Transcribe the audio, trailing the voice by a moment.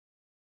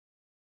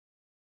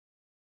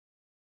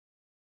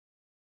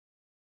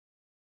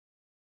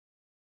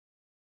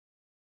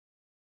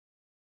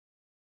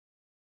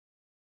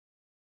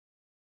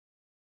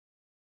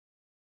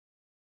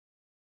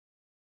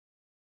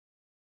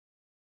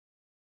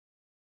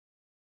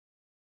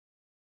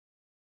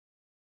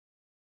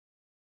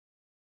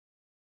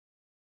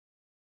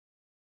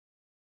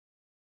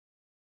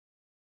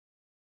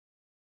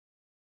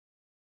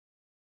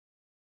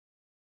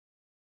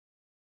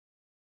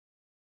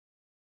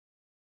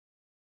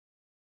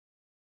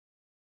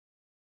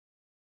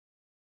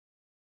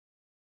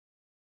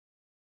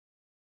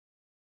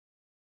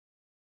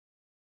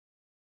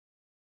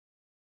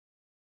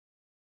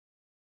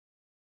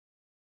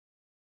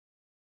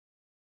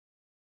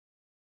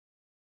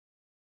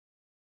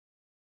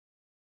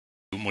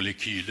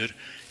biomolekyler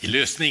i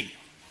lösning.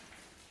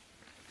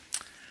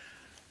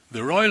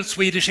 The Royal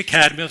Swedish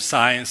Academy of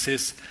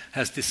Sciences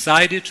has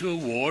decided to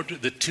award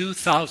the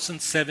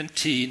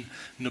 2017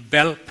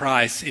 Nobel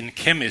Prize in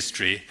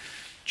Chemistry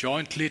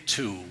jointly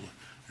to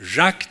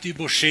Jacques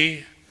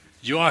Dubochet,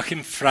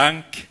 Joachim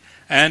Frank,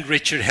 and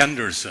Richard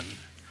Henderson.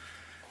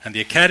 And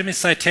the Academy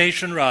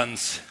citation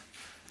runs,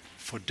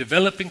 for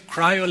developing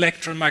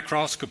cryo-electron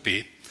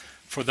microscopy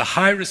for the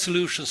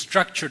high-resolution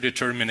structure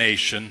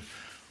determination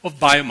of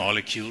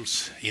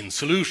biomolecules in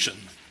solution.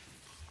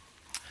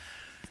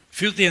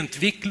 Für die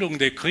Entwicklung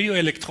der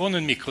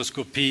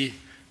Kryoelektronenmikroskopie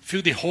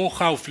für die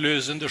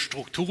hochauflösende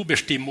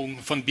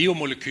Strukturbestimmung von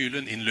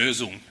Biomolekülen in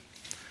Lösung.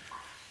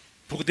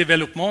 Pour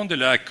développement de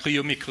la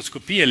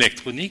cryomicroscopie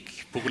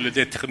électronique pour la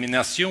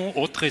détermination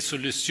haute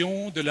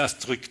résolution de la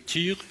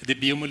structure des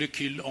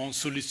biomolécules en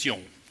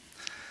solution.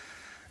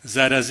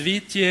 За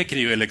развитие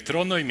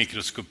крioelektronной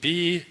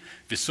микроскопии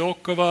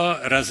высокого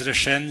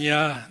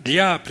разрешения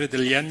для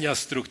определения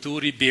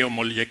структуры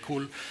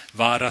биомолекул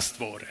в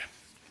растворе.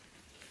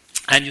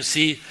 And you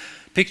see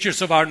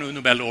pictures of our new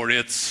Nobel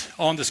laureates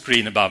on the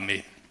screen above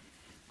me.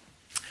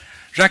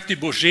 Jacques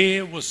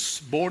Dubochet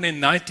was born in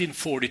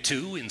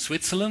 1942 in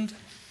Switzerland.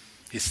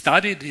 He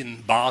studied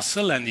in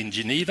Basel and in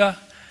Geneva,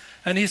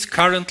 and he is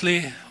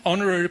currently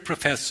honorary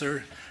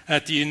professor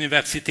at the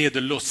Université de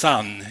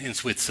Lausanne in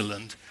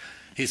Switzerland.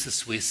 He's a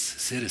Swiss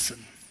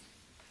citizen.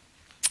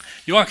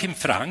 Joachim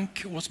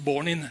Frank was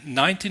born in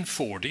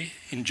 1940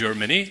 in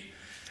Germany.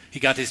 He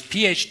got his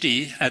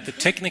PhD at the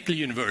Technical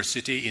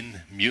University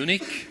in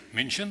Munich,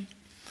 München,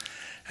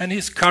 and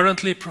he's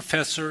currently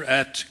professor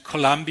at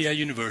Columbia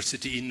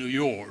University in New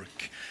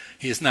York.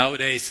 He is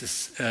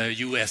nowadays a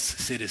US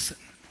citizen.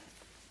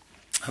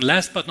 And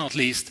last but not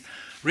least,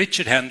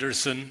 Richard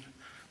Henderson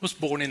was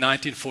born in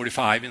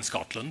 1945 in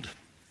Scotland.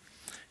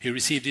 He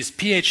received his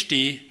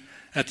PhD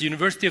at the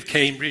University of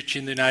Cambridge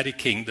in the United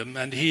Kingdom,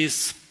 and he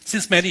is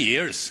since many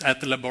years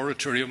at the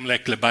Laboratory of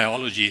Molecular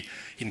Biology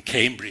in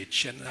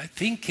Cambridge, and I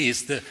think he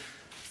is the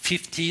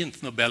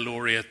 15th Nobel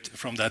laureate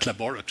from that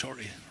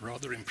laboratory.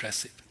 Rather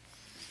impressive.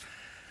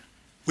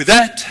 With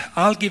that,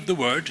 I'll give the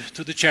word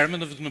to the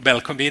chairman of the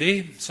Nobel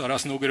Committee, Sara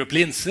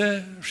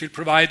Snogerup-Lindsö. She'll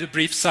provide a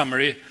brief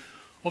summary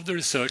of the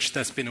research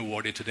that's been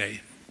awarded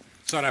today.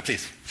 Sara,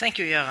 please. Thank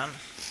you, Göran.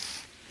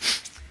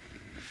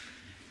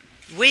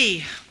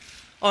 We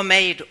are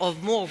made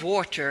of more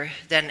water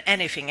than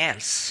anything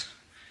else.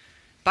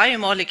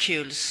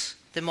 Biomolecules,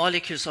 the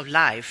molecules of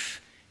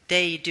life,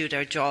 they do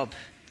their job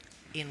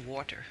in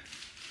water.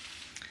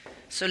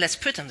 So let's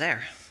put them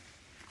there.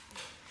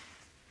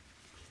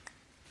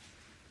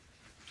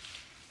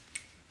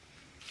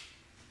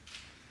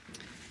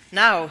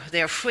 Now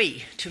they are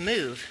free to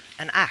move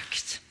and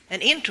act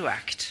and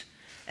interact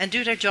and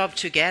do their job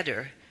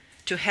together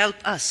to help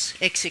us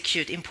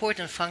execute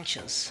important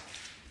functions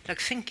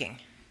like thinking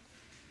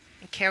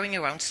and carrying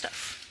around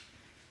stuff.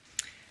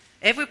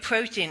 Every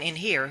protein in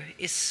here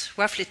is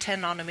roughly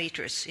 10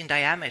 nanometers in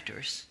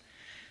diameter.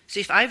 So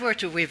if I were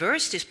to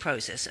reverse this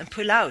process and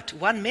pull out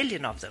 1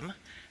 million of them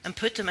and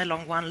put them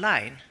along one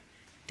line,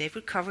 they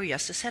would cover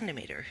just a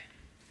centimeter.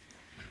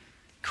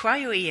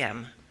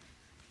 Cryo-EM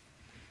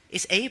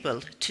is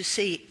able to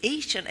see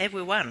each and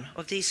every one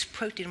of these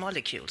protein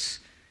molecules,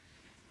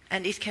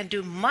 and it can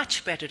do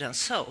much better than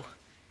so.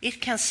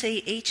 It can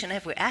see each and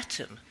every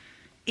atom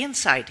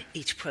inside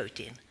each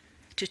protein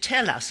to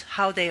tell us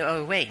how they are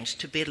arranged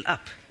to build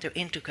up their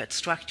intricate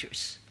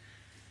structures.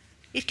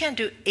 It can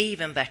do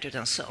even better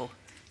than so.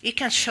 It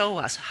can show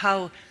us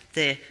how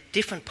the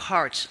different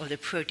parts of the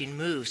protein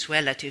moves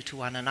relative to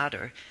one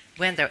another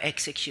when they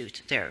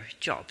execute their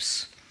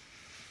jobs.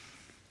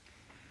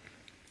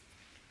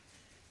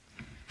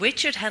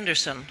 Richard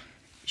Henderson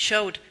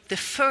showed the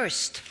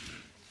first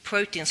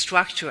protein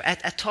structure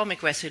at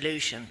atomic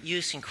resolution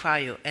using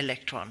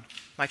cryo-electron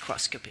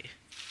microscopy.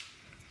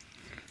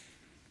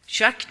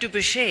 Jacques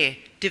Dubochet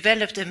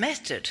developed a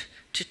method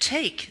to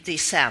take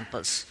these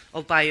samples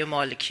of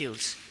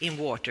biomolecules in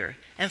water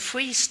and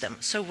freeze them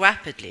so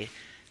rapidly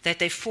that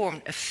they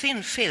formed a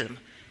thin film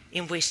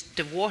in which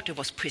the water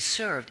was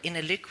preserved in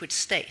a liquid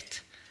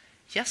state,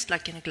 just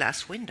like in a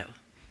glass window.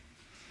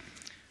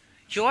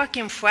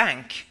 Joachim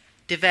Frank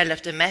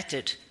developed a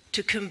method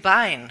to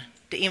combine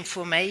the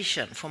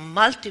information from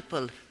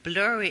multiple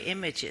blurry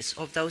images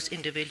of those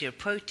individual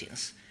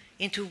proteins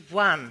into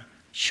one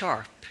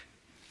sharp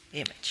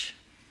image.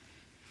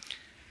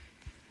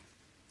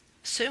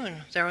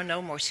 Soon there are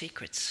no more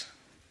secrets.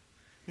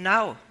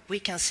 Now we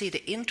can see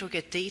the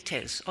intricate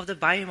details of the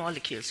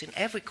biomolecules in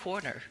every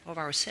corner of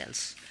our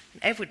cells, in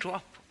every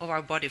drop of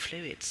our body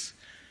fluids.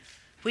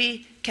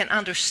 We can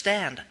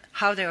understand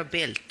how they are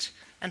built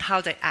and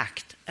how they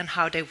act and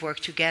how they work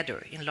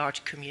together in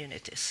large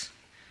communities.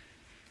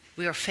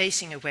 We are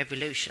facing a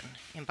revolution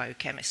in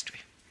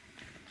biochemistry.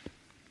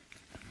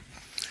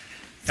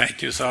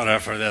 Thank you, Sara,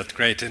 for that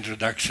great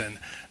introduction.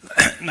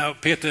 Now,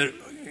 Peter,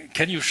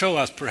 can you show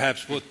us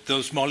perhaps what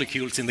those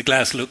molecules in the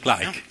glass look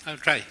like? Yeah, I'll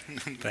try.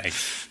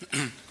 Thanks.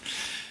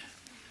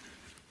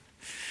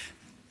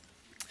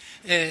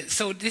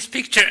 So this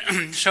picture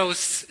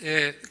shows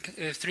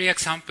 3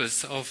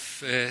 examples of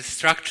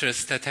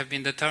structures that have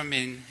been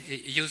determined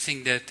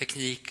using the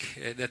technique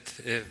that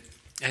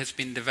has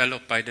been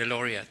developed by the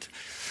laureate.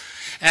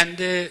 And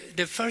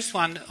the first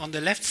one on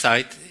the left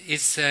side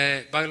is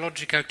a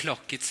biological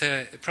clock. It's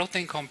a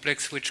protein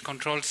complex which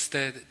controls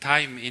the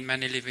time in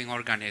many living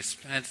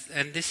organisms.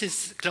 And this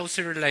is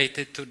closely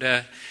related to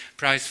the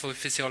prize for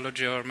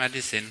physiology or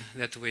medicine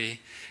that we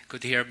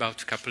could hear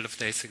about a couple of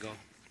days ago.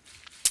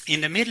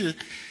 In the middle,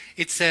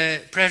 it's a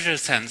pressure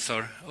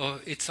sensor.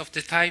 It's of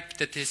the type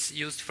that is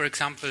used, for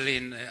example,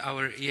 in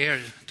our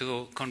ear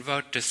to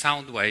convert the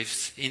sound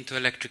waves into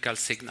electrical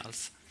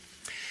signals.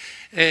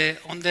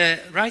 On the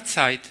right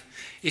side,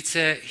 it's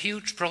a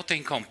huge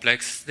protein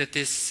complex that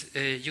is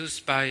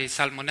used by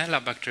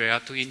Salmonella bacteria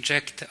to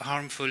inject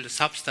harmful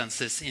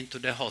substances into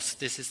the host.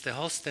 This is the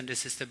host and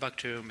this is the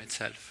bacterium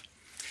itself.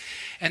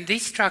 And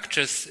these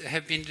structures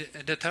have been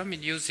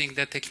determined using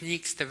the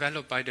techniques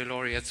developed by the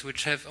laureates,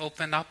 which have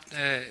opened up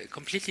a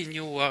completely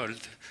new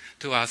world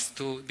to us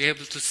to be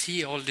able to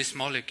see all these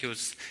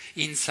molecules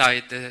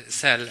inside the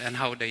cell and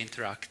how they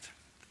interact.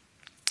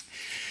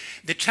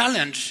 The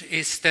challenge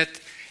is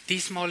that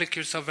these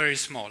molecules are very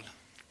small.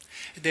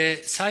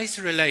 The size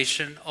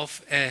relation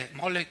of a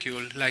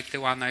molecule like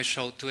the one I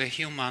showed to a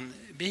human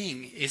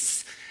being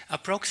is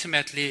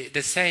approximately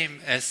the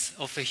same as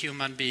of a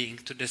human being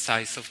to the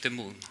size of the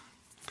moon.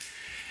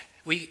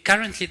 We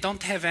currently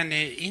don't have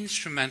any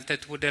instrument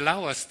that would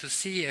allow us to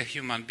see a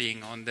human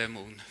being on the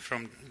moon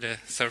from the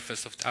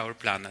surface of our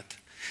planet.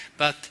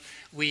 But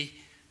we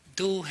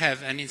do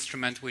have an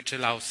instrument which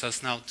allows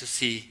us now to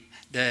see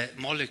the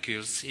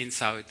molecules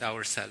inside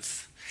our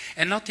cells.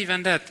 And not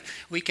even that,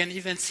 we can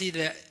even see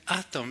the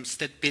atoms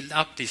that build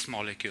up these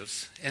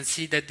molecules and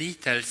see the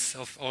details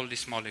of all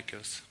these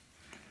molecules.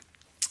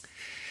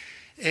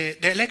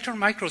 The electron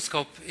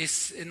microscope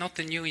is not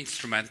a new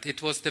instrument.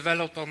 It was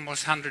developed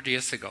almost 100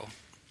 years ago.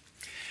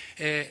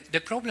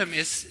 The problem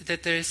is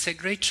that there is a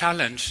great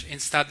challenge in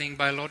studying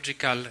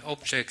biological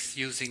objects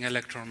using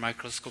electron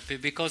microscopy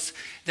because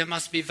there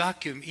must be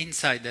vacuum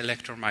inside the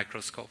electron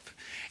microscope.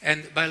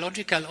 And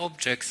biological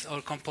objects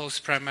are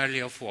composed primarily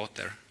of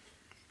water.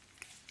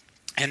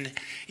 And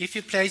if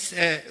you place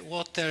an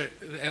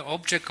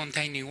object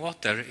containing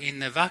water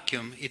in a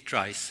vacuum, it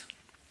dries.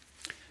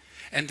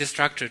 And the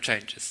structure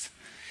changes.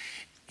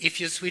 If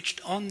you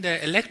switched on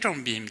the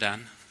electron beam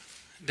then,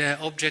 the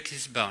object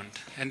is burned,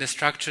 and the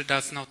structure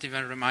does not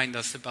even remind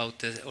us about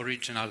the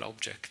original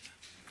object.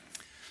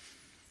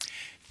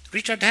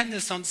 Richard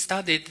Henderson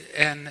studied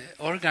an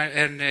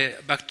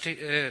organism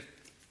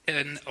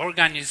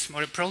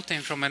or a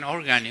protein from an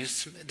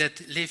organism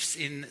that lives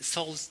in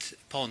salt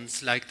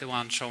ponds like the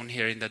one shown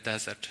here in the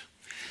desert.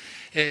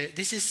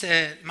 This is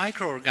a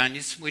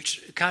microorganism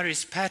which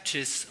carries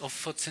patches of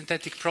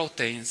photosynthetic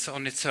proteins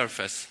on its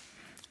surface.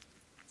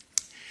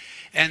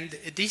 And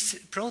these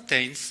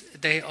proteins,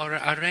 they are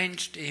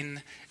arranged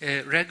in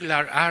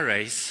regular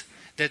arrays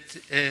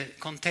that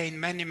contain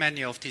many,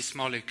 many of these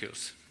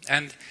molecules.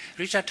 And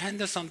Richard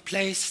Henderson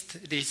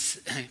placed these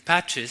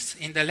patches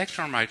in the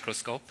electron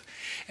microscope,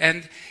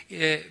 and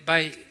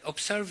by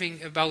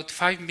observing about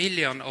 5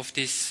 million of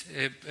these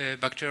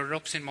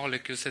bacteriorhodopsin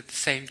molecules at the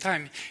same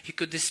time, he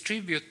could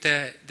distribute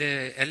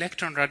the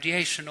electron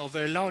radiation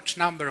over a large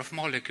number of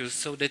molecules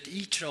so that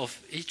each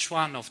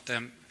one of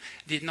them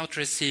did not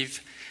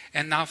receive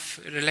enough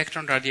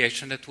electron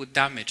radiation that would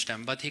damage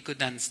them, but he could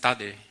then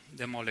study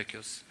the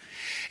molecules.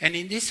 And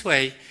in this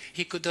way,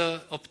 he could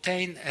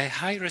obtain a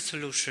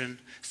high-resolution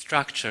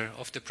structure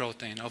of the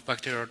protein of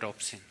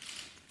bacteriorhodopsin.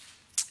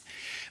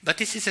 But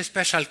this is a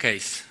special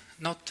case.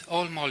 Not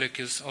all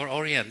molecules are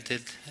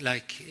oriented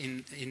like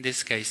in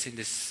this case, in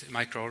this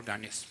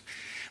microorganism.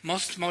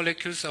 Most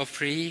molecules are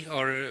free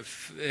or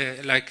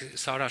like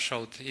Sarah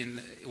showed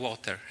in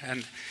water.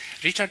 And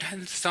Richard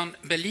Henderson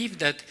believed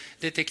that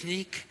the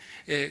technique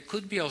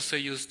could be also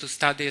used to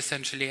study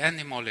essentially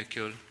any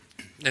molecule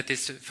that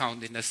is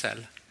found in a cell.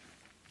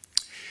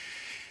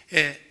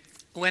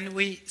 When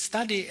we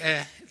study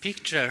a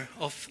picture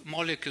of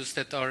molecules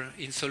that are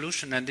in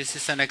solution, and this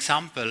is an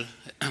example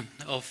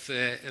of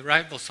a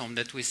ribosome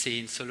that we see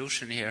in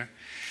solution here,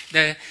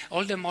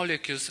 all the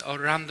molecules are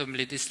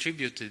randomly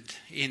distributed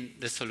in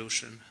the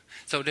solution.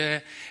 So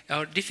they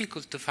are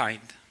difficult to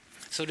find.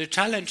 So the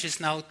challenge is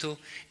now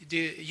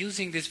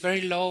using this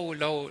very low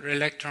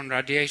electron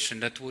radiation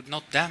that would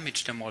not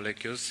damage the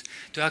molecules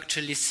to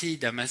actually see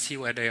them and see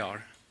where they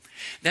are.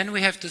 Then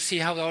we have to see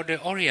how are they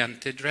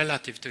oriented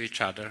relative to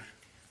each other,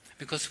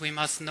 because we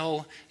must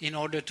know in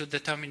order to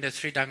determine the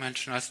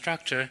three-dimensional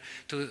structure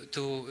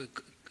to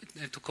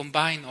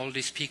combine all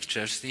these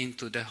pictures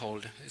into the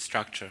whole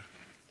structure.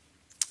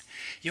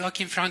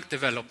 Joachim Frank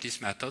developed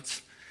these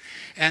methods,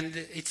 and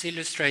it's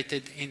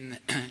illustrated in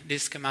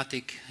this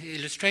schematic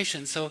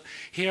illustration. So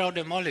here are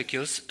the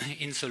molecules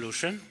in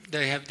solution.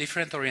 They have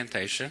different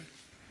orientation.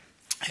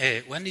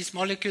 When these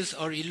molecules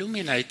are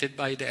illuminated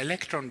by the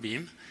electron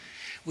beam,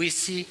 we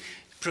see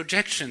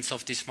projections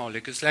of these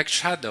molecules, like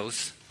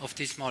shadows of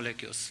these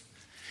molecules.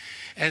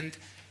 And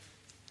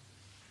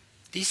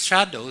these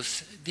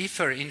shadows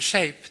differ in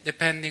shape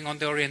depending on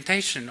the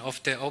orientation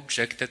of the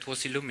object that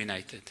was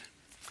illuminated.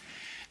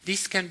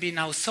 This can be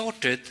now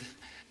sorted.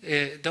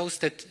 Those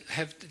that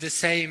have the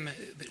same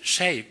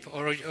shape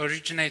or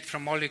originate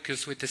from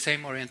molecules with the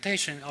same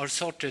orientation are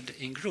sorted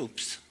in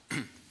groups.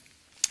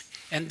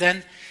 And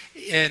then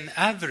an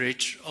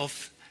average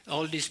of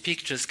all these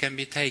pictures can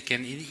be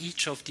taken in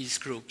each of these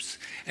groups.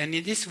 And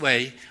in this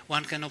way,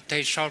 one can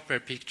obtain sharper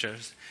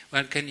pictures.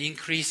 One can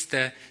increase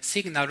the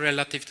signal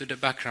relative to the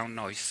background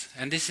noise.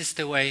 And this is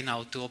the way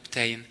now to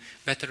obtain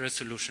better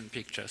resolution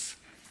pictures.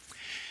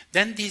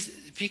 Then these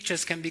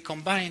pictures can be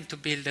combined to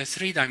build a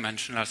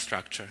three-dimensional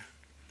structure.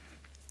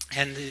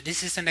 And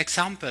this is an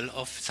example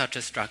of such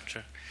a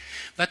structure.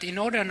 But in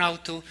order now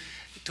to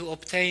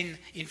obtain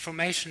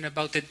information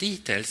about the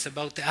details,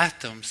 about the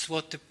atoms,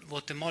 what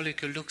the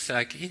molecule looks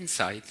like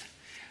inside,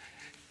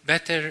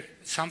 better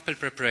sample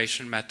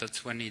preparation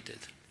methods were needed.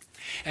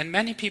 And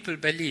many people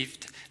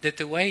believed that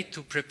the way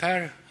to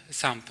prepare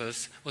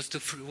samples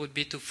would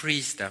be to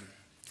freeze them.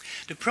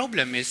 The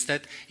problem is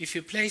that if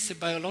you place a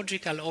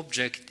biological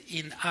object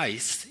in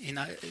ice,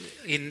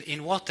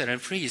 in water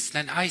and freeze,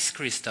 then ice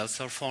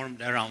crystals are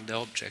formed around the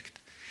object.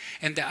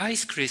 And the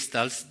ice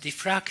crystals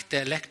diffract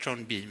the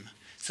electron beam.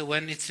 So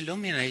when it's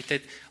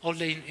illuminated, all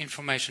the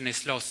information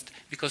is lost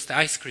because the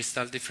ice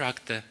crystal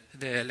diffract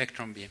the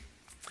electron beam.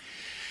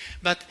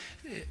 But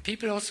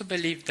people also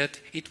believe that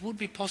it would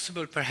be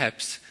possible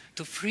perhaps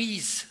to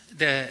freeze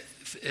the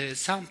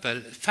sample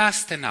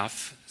fast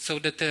enough so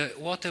that the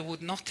water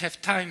would not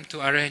have time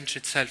to arrange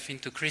itself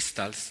into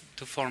crystals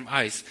to form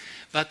ice,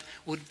 but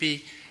would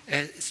be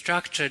a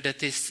structure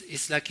that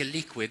is like a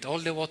liquid. All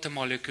the water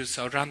molecules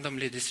are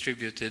randomly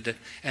distributed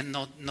and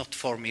not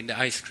forming the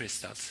ice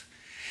crystals.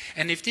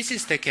 And if this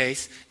is the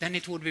case, then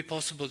it would be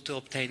possible to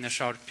obtain a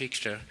sharp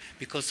picture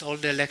because all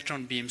the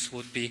electron beams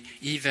would be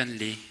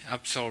evenly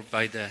absorbed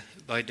by the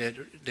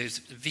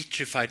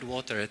vitrified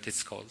water, as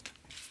it's called.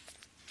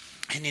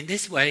 And in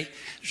this way,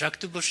 Jacques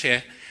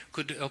Dubochet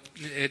could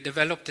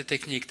develop the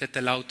technique that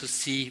allowed to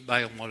see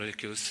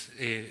biomolecules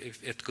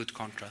at good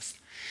contrast.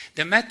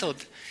 The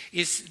method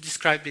is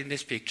described in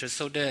this picture.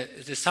 So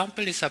the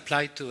sample is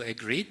applied to a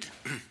grid,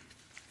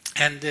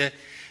 and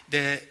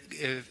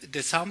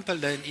the sample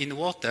then in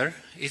water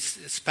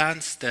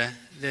spans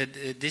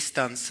the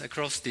distance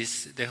across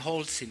the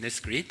holes in this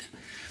grid,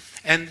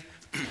 and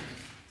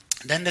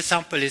then the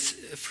sample is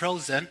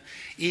frozen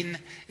in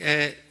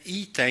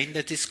ethane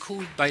that is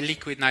cooled by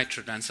liquid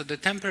nitrogen. So the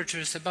temperature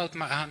is about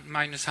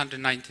minus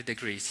 190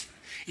 degrees.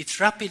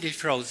 It's rapidly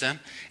frozen,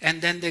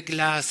 and then the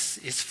glass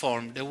is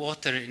formed. The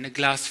water in the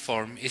glass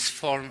form is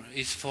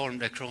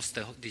formed across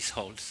these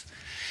holes.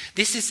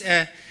 This is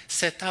a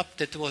setup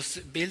that was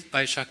built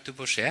by Jacques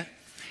Dubochet,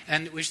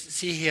 and we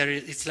see here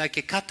it's like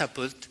a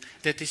catapult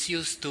that is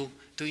used to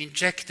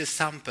inject the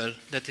sample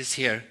that is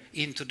here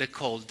into the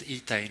cold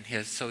ethane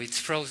here. So it's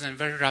frozen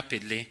very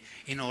rapidly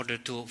in order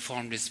to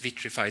form this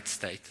vitrified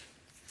state.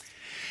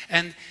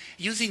 And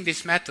using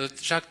this method,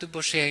 Jacques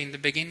Dubochet, in the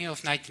beginning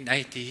of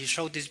 1980, he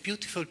showed these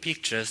beautiful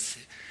pictures,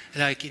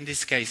 like in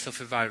this case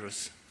of a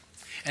virus.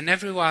 And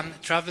everyone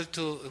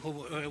who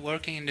were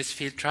working in this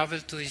field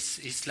traveled to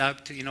his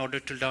lab in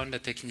order to learn the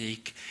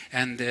technique,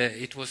 and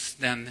it was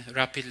then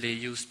rapidly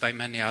used by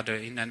many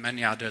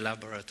other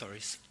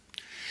laboratories.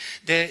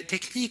 The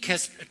technique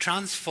has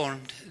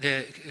transformed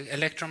the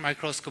electron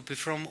microscopy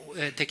from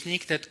a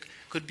technique that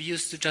could be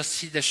used to just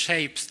see the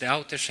shapes, the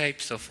outer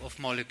shapes of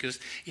molecules,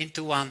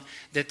 into one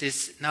that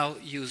is now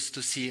used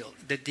to see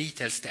the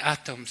details, the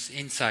atoms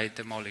inside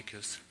the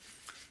molecules.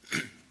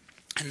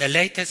 And the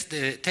latest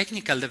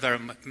technical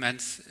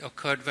developments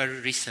occurred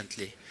very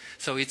recently.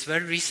 So it's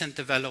very recent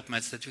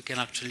developments that we can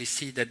actually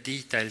see the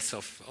details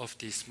of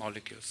these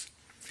molecules.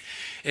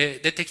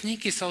 The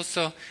technique is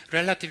also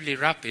relatively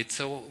rapid,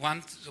 so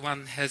once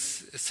one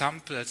has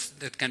samples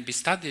that can be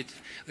studied,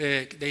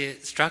 the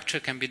structure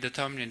can be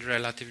determined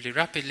relatively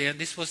rapidly, and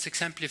this was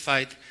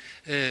exemplified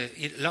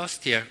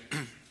last year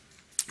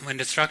when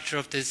the structure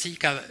of the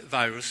Zika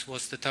virus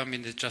was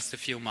determined in just a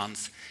few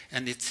months,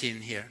 and it's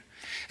seen here.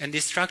 And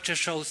this structure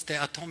shows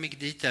the atomic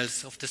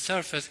details of the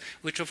surface,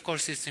 which of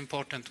course is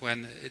important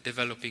when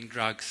developing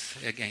drugs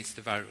against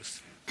the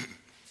virus.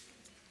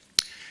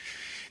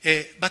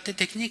 But the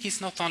technique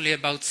is not only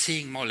about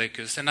seeing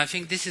molecules, and I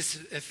think this is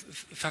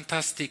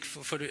fantastic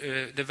for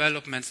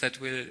developments that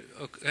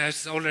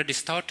has already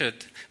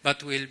started,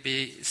 but will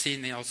be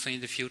seen also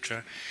in the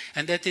future.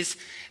 And that is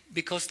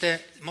because the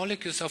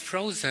molecules are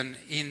frozen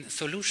in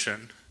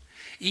solution.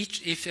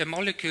 If a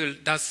molecule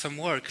does some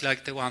work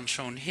like the one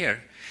shown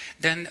here,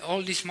 then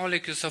all these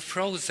molecules are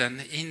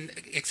frozen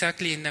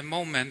exactly in a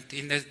moment,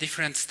 in the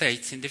different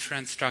states, in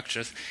different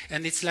structures,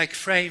 and it's like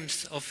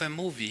frames of a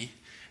movie.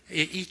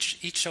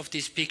 Each of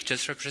these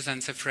pictures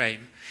represents a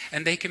frame,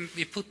 and they can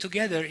be put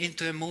together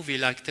into a movie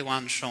like the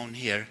one shown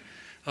here,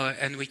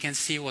 and we can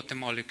see what the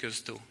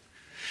molecules do.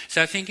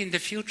 So I think in the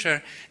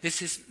future,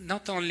 this is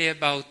not only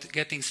about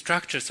getting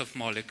structures of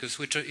molecules,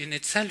 which are in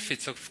itself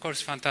it's of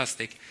course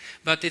fantastic,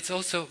 but it's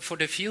also for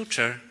the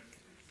future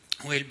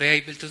we'll be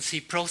able to see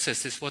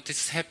processes, what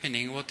is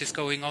happening, what is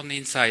going on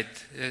inside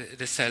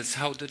the cells,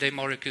 how do the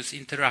molecules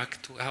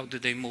interact, how do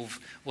they move,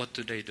 what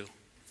do they do.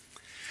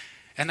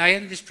 And I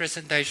end this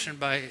presentation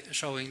by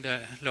showing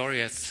the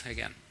laureates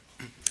again.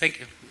 Thank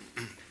you.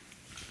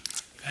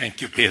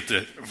 Thank you,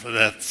 Peter, for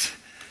that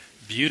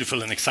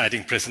beautiful and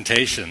exciting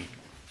presentation.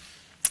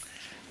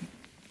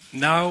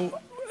 Now,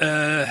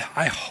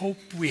 I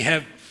hope we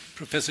have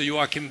Professor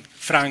Joachim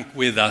Frank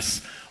with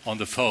us on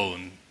the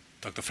phone.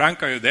 Dr.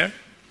 Frank, are you there?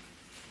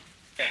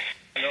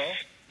 Hello?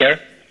 Here?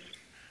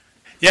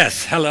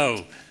 Yes,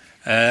 hello.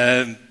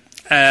 And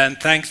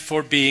thanks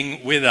for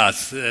being with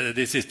us.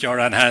 This is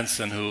Göran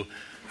Hansen, who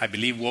I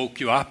believe woke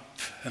you up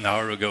an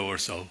hour ago or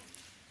so.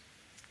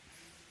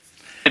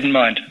 Didn't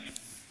mind.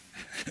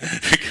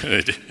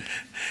 Good.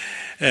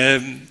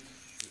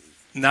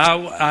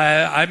 Now,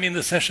 I'm in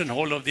the session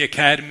hall of the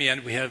Academy,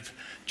 and we have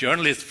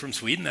journalists from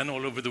Sweden and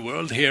all over the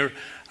world here.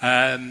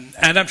 And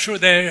I'm sure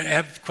they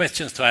have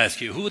questions to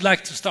ask you. Who would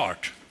like to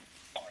start?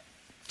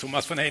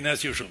 Thomas von Heine,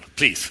 as usual,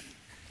 please.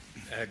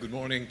 Good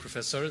morning,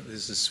 Professor.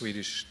 This is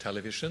Swedish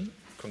television.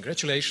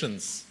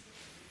 Congratulations.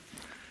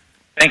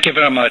 Thank you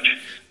very much.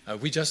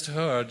 We just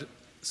heard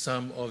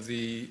some of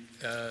the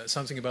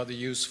something about the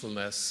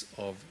usefulness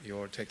of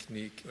your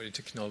technique or your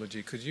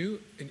technology. Could you,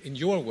 in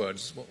your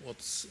words,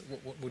 what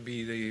would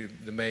be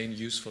the main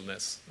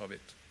usefulness of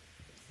it?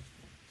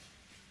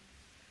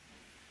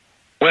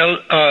 Well,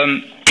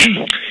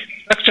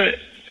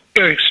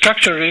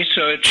 structure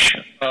research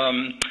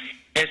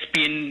has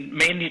been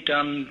mainly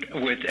done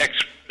with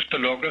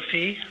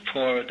X-crystallography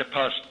for the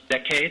past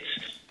decades,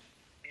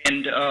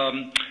 and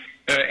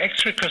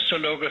X-ray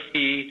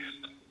crystallography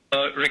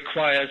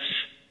requires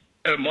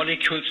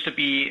molecules to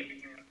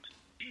be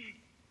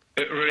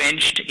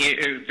arranged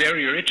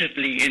very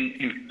rigidly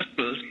in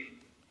crystals,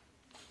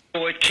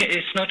 so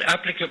it's not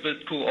applicable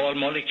to all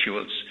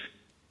molecules.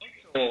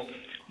 So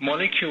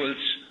molecules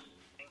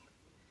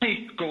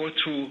go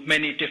through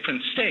many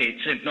different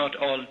states, and not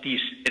all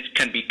these states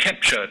can be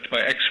captured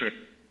by X-ray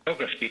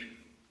crystallography.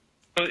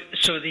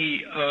 So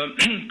the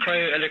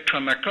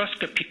cryo-electron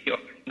microscopy of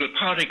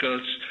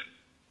particles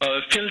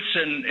fills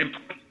an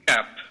important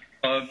gap.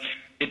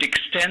 It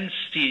extends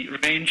the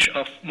range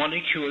of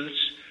molecules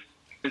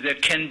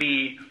that can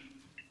be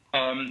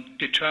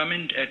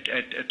determined at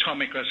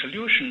atomic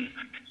resolution,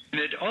 and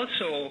it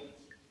also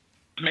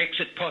makes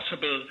it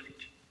possible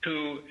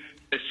to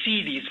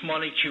see these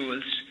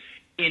molecules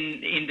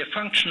in the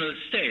functional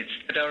states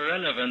that are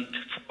relevant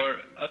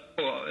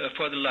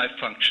for the life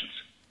functions.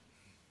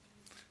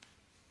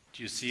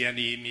 Do you see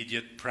any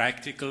immediate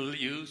practical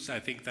use? I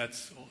think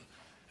that's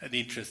an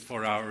interest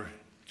for our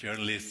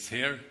journalists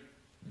here.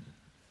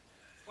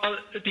 Well,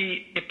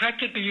 the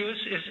practical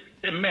use is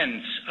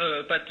immense,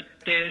 but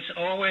there's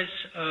always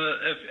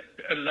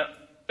a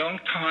long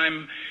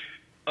time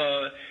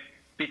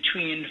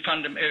between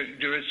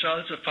the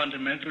results of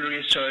fundamental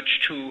research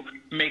to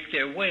make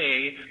their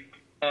way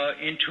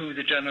into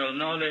the general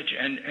knowledge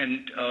and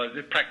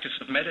the practice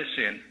of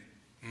medicine.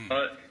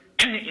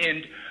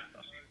 And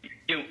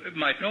you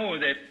might know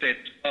that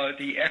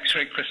the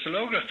X-ray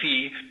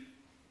crystallography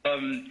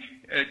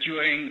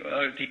during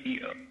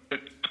the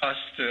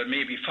past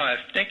maybe 5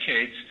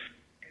 decades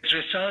has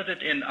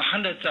resulted in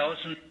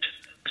 100,000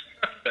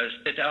 structures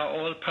that are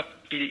all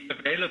publicly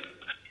available,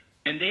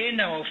 and they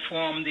now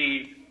form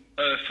the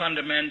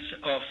fundamentals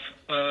of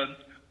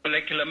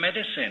molecular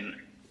medicine.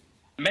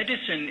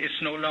 Medicine is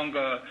no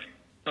longer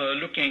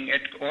looking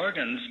at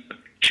organs,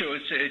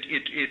 shows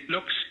it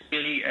looks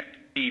really at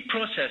the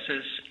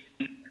processes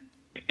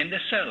in the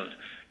cell,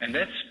 and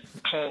that's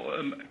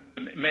how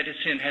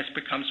medicine has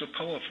become so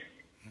powerful.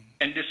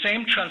 And the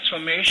same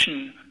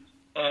transformation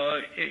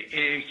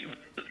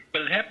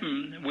will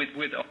happen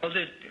with all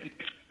the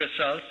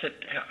results that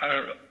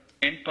are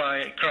gained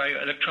by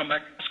cryo-electron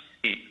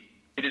microscopy.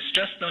 It is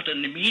just not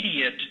an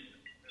immediate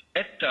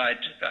bedside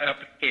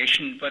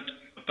application, but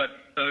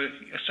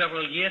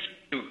several years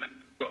to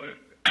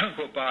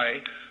go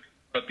by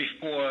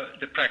before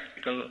the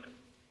practical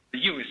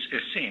use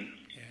is seen.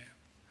 Yeah,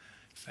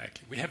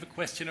 exactly. We have a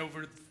question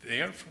over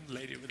there from the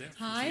lady over there.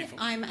 Hi,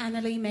 I'm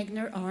Annelie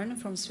Megner-Arn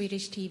from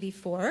Swedish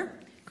TV4.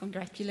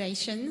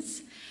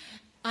 Congratulations.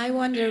 I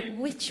wonder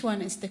which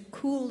one is the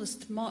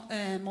coolest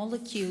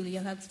molecule you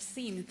have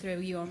seen through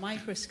your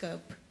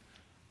microscope?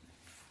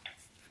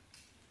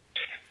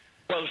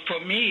 Well, for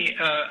me,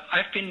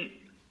 I've been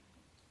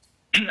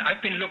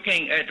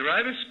looking at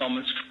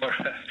ribosomes for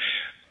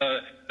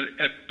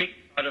a big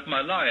part of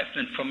my life,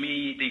 and for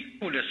me, the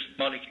coolest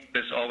molecule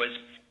is always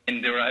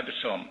in the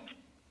ribosome.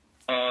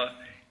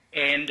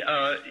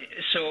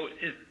 So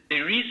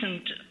the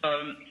recent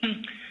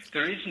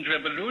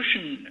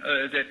revolution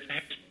that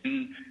has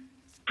been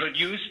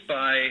produced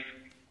by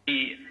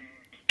the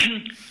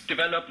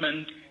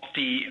development of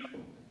the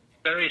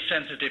very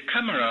sensitive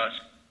cameras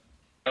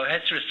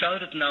has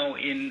resulted now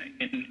in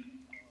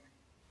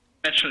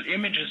natural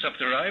images of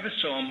the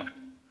ribosome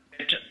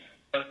that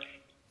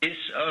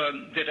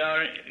that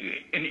are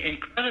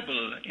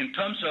incredible in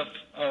terms of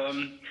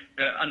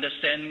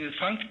understanding the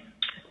functions.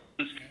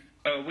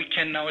 We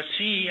can now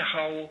see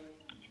how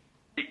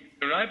the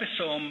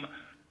ribosome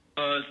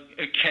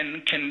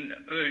can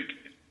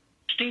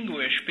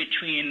distinguish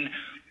between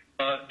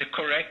the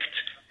correct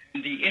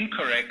and the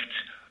incorrect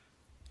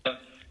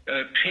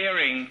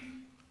pairing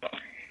of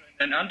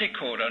an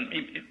undecoder,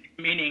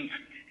 meaning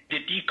the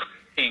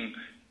decoding,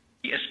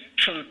 the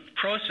essential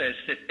process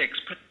that takes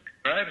place in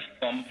the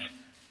ribosome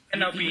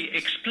cannot be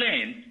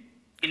explained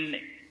in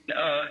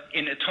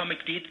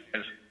atomic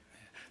detail.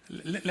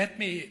 Let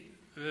me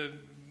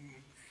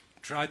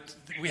try.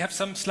 We have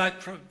some slight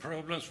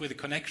problems with the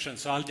connection,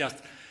 so I'll just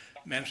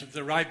mention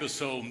the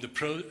ribosome,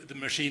 the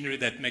machinery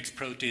that makes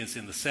proteins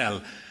in the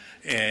cell,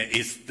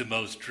 is the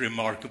most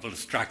remarkable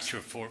structure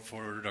for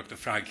Dr.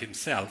 Frank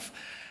himself.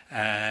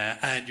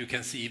 And you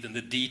can see even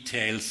the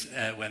details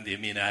when the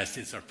amino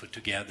acids are put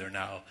together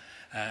now.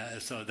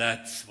 So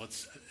that's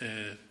what's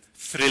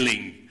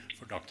thrilling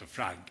for Dr.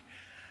 Frank.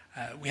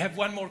 We have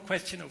one more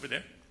question over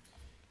there.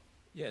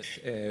 Yes,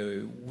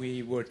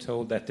 we were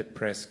told at the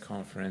press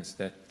conference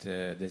that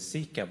the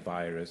Zika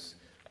virus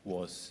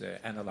was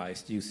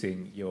analyzed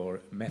using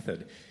your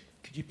method.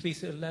 Could you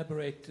please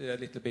elaborate a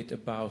little bit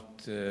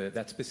about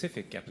that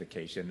specific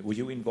application? Were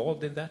you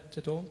involved in that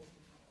at all?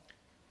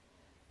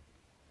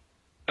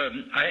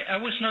 I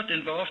was not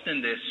involved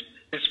in this.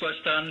 This was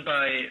done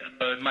by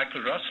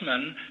Michael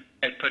Rossman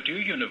at Purdue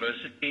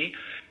University,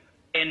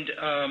 and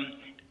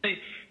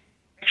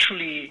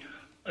actually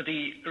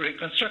the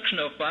reconstruction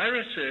of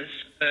viruses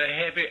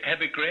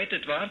have a great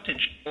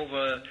advantage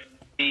over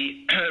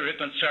the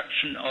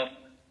reconstruction of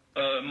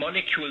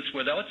molecules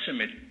without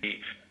symmetry,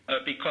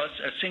 because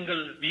a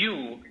single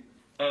view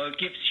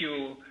gives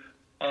you,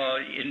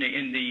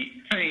 in the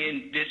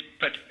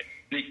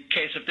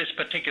case of this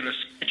particular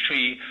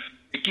symmetry,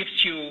 it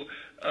gives you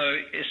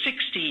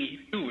 60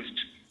 views,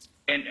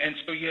 and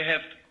so you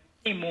have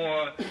many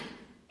more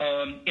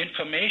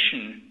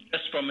information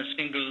just from a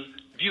single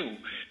view.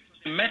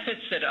 The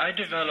methods that I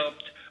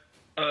developed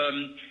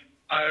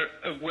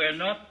were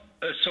not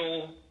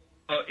so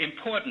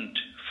important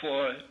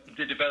for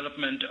the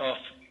development of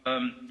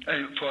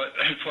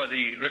for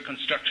the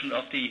reconstruction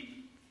of the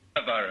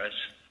virus.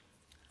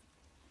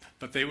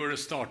 But they were a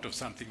start of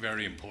something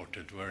very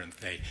important, weren't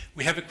they?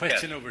 We have a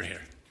question over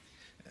here.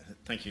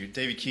 Thank you.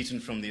 David Keaton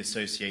from the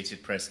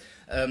Associated Press.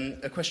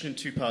 A question in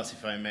two parts,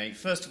 if I may.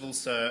 First of all,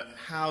 sir,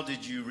 how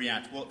did you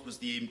react? What was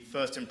the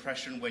first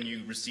impression when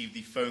you received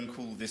the phone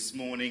call this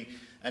morning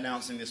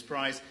announcing this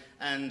prize?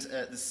 And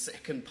the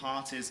second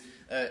part is,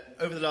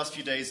 over the last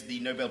few days, the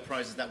Nobel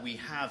Prizes that we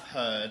have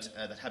heard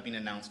that have been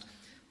announced,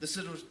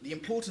 the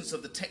importance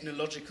of the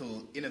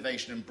technological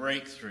innovation and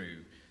breakthrough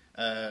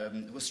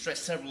was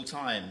stressed several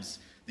times.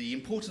 The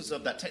importance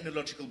of that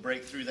technological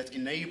breakthrough that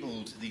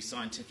enabled these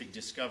scientific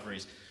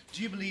discoveries.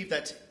 Do you believe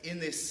that in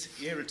this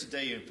era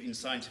today in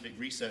scientific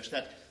research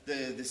that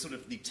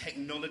the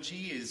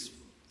technology is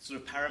sort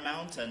of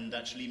paramount and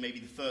actually maybe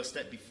the first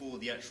step before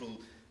the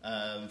actual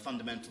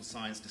fundamental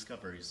science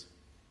discoveries?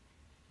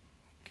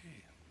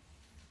 Okay.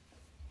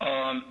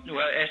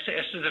 Well, as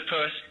to the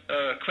first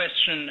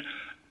question,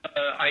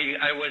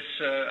 I was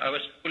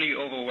fully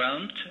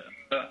overwhelmed.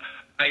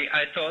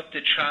 I thought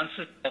the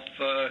chances of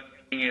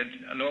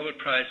getting a Nobel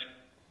Prize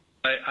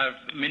are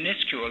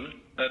minuscule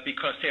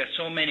because there are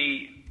so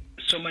many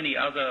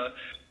other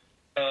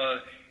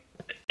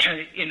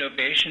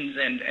innovations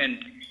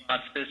and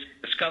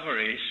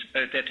discoveries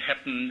that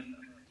happen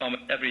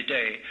almost every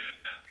day.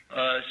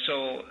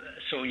 So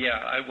yeah,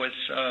 I was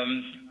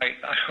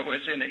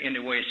in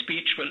a way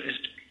speechless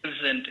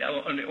and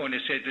only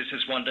said this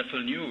is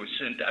wonderful news,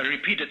 and I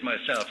repeated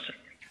myself.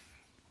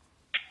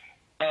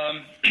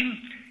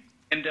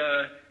 And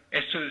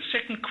as to the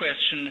second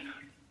question,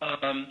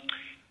 I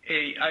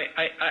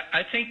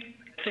think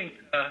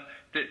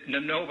the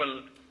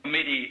Nobel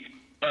Committee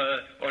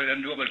or the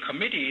Nobel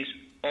committees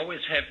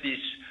always have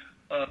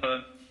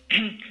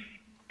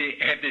they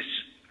have this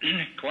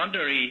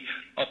quandary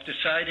of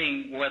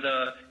deciding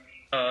whether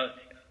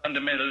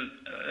fundamental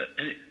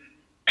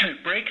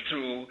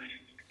breakthrough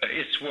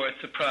is worth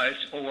the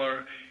prize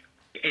or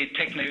a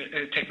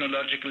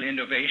technological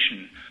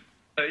innovation.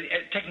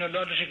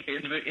 Technological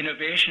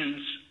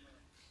innovations,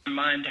 in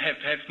mind,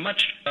 have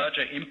much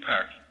larger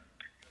impact.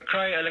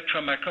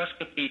 Cryo-electron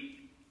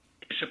microscopy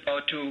is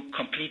about to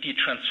completely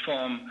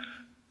transform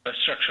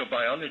structural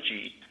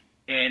biology,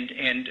 and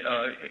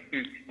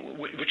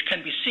which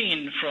can be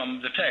seen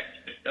from the fact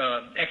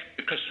that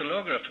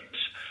crystallographers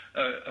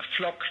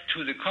flock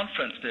to the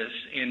conferences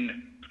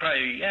in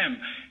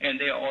cryo-EM, and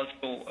there are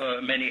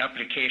also many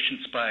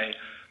applications by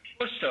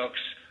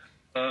postdocs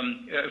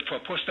for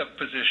postdoc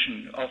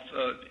position of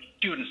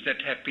students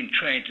that have been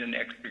trained in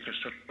X-ray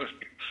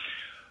crystallography.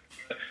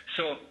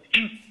 So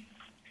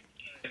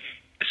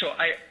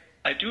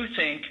I do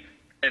think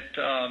that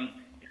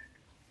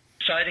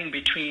deciding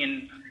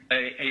between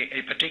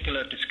a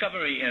particular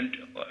discovery and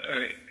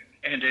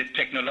a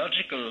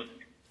technological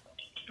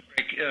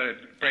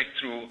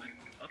breakthrough,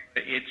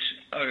 it's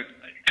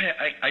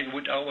I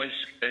would always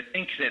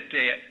think that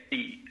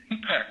the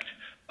impact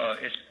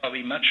is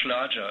probably much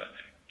larger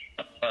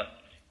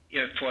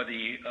for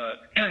the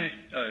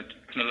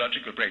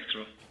technological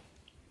breakthrough.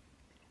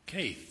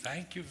 Okay,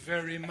 thank you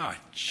very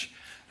much.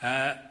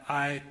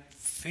 I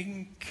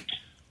think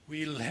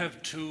we'll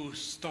have to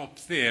stop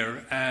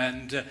there,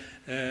 and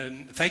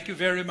thank you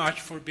very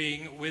much for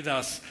being with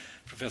us,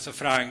 Professor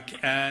Frank,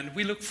 and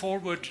we look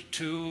forward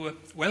to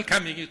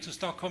welcoming you to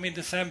Stockholm in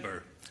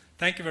December.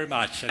 Thank you very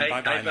much, and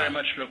bye-bye I very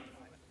much look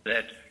forward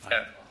to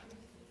that.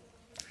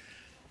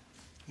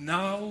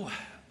 Now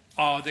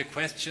are the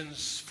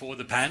questions for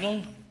the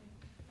panel.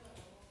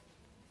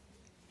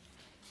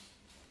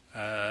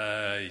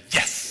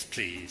 Yes,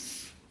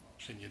 please.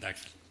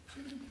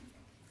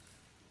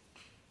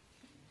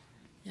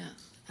 Yeah,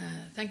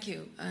 thank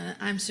you.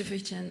 I'm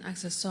Sufjan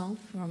Aksasong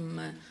from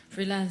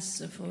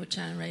freelance for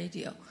China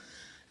Radio.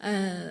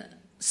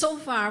 So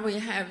far, we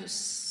have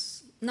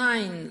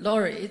 9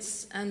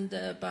 laureates and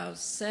about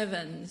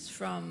 7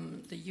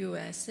 from the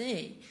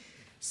USA.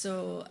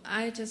 So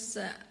I just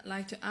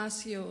like to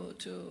ask you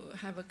to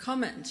have a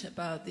comment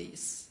about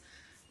this.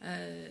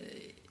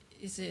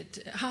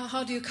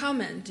 How do you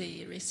comment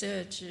the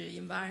research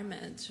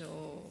environment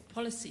or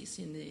policies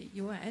in the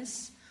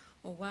US,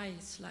 or why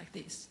it's like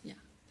this? Yeah,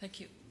 thank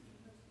you.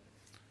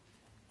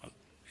 Well,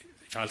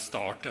 if I'll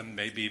start, and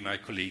maybe my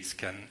colleagues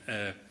can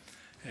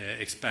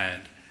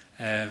expand.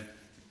 The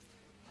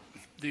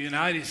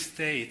United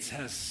States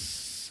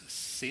has,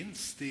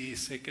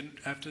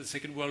 after the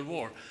Second World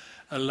War,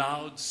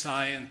 allowed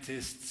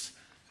scientists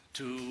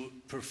to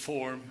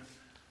perform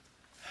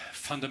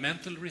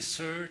fundamental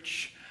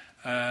research,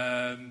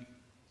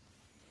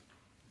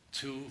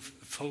 to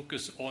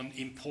focus on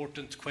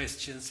important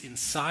questions in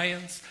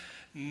science,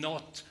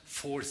 not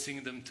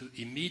forcing them to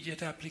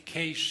immediate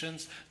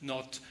applications,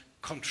 not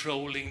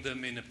controlling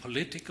them in a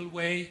political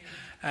way.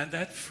 And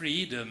that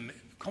freedom,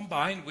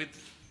 combined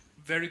with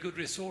very good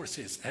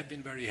resources, have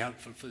been very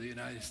helpful for the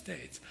United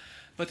States.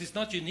 But it's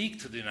not unique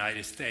to the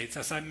United States.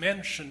 As I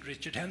mentioned,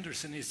 Richard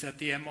Henderson is at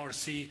the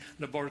MRC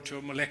Laboratory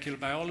of Molecular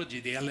Biology,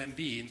 the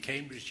LMB, in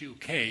Cambridge,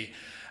 UK,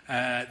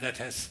 that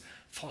has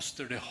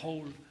fostered a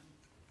whole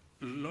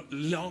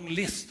long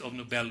list of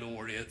Nobel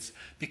laureates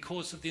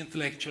because of the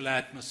intellectual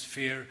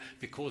atmosphere,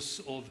 because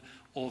of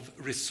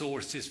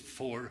resources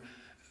for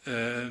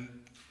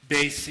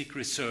basic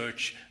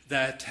research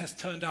that has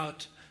turned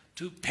out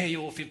to pay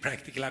off in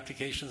practical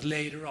applications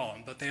later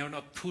on, but they are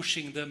not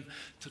pushing them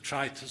to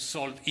try to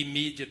solve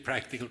immediate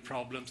practical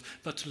problems,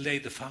 but to lay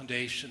the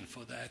foundation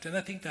for that. And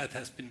I think that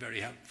has been very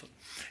helpful.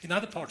 In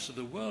other parts of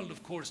the world,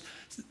 of course,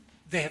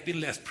 they have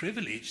been less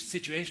privileged. The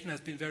situation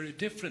has been very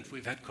different.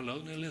 We've had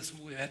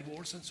colonialism, we've had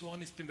wars and so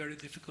on. It's been very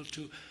difficult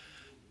to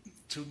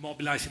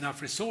mobilize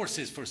enough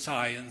resources for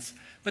science,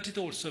 but it's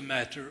also a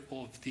matter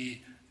of the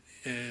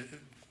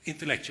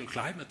intellectual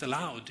climate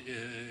allowed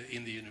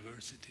in the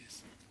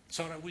universities.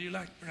 Sara, would you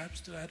like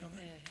perhaps to add on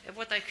that?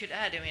 What I could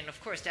add, I mean,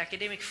 of course, the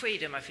academic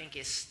freedom, I think,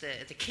 is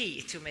the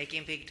key to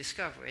making big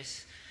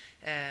discoveries.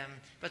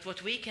 But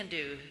what we can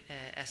do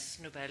as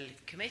Nobel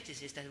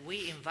committees is that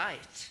we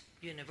invite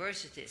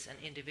universities and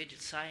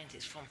individual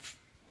scientists from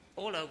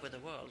all over the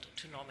world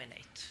to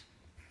nominate.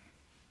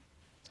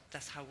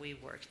 That's how we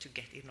work to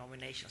get in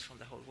nominations from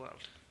the whole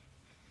world.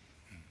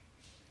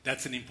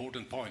 That's an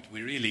important point.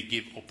 We really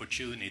give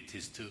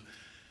opportunities to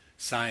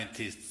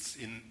scientists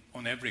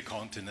on every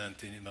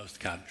continent and in most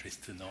countries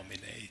to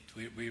nominate.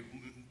 We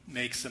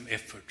make some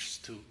efforts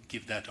to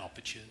give that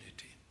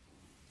opportunity.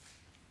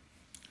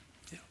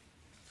 Yeah.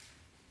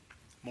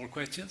 More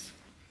questions?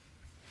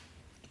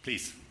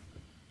 Please.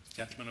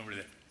 Gentleman over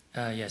there.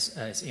 Yes,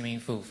 it's Yiming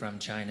Fu from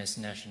China's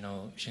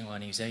National Xinhua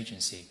News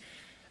Agency.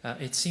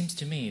 It seems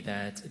to me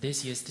that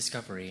this year's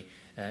discovery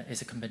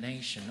is a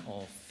combination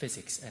of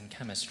physics and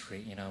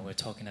chemistry. You know, we're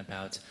talking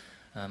about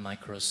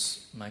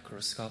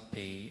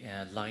microscopy,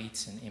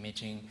 light and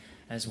imaging,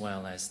 as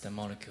well as the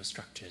molecule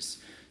structures.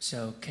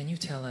 So can you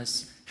tell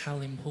us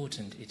how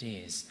important it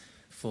is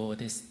for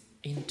this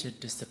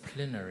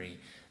interdisciplinary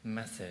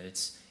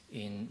methods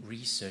in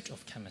research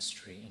of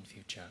chemistry in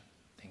future?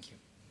 Thank you.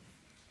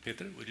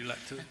 Peter, would you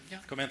like to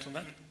comment on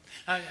that?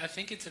 I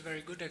think it's a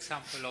very good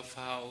example of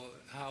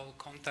how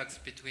contacts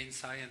between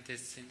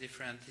scientists in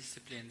different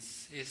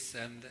disciplines is,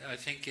 and I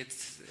think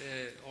it's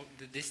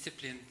the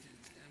discipline,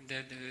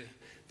 the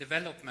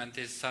development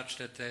is such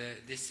that the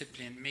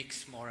discipline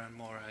mix more and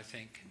more, I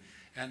think.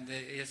 And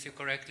as you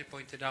correctly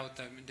pointed out,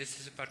 I mean, this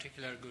is a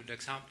particular good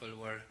example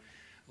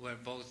where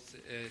both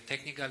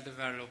technical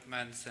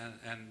developments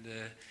and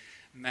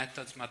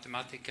methods,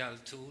 mathematical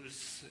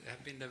tools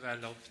have been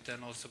developed,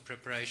 and also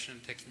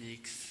preparation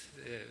techniques.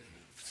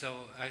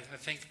 So I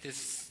think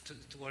this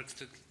works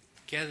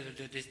together,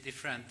 these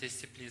different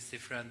disciplines,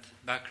 different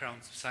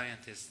backgrounds of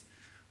scientists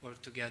work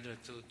together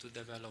to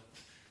develop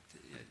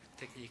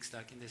techniques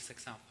like in this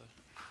example.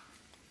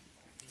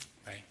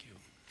 Thank you.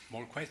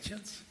 More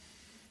questions?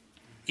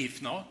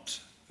 If not,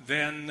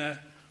 then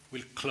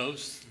we'll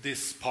close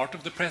this part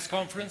of the press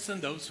conference,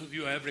 and those of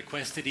you who have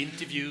requested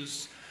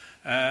interviews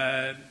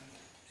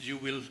you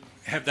will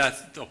have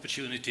that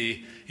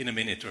opportunity in a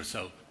minute or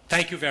so.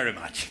 Thank you very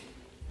much.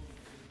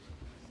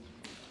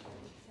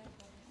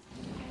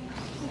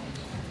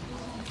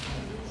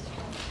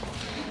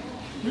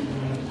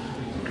 Mm-hmm.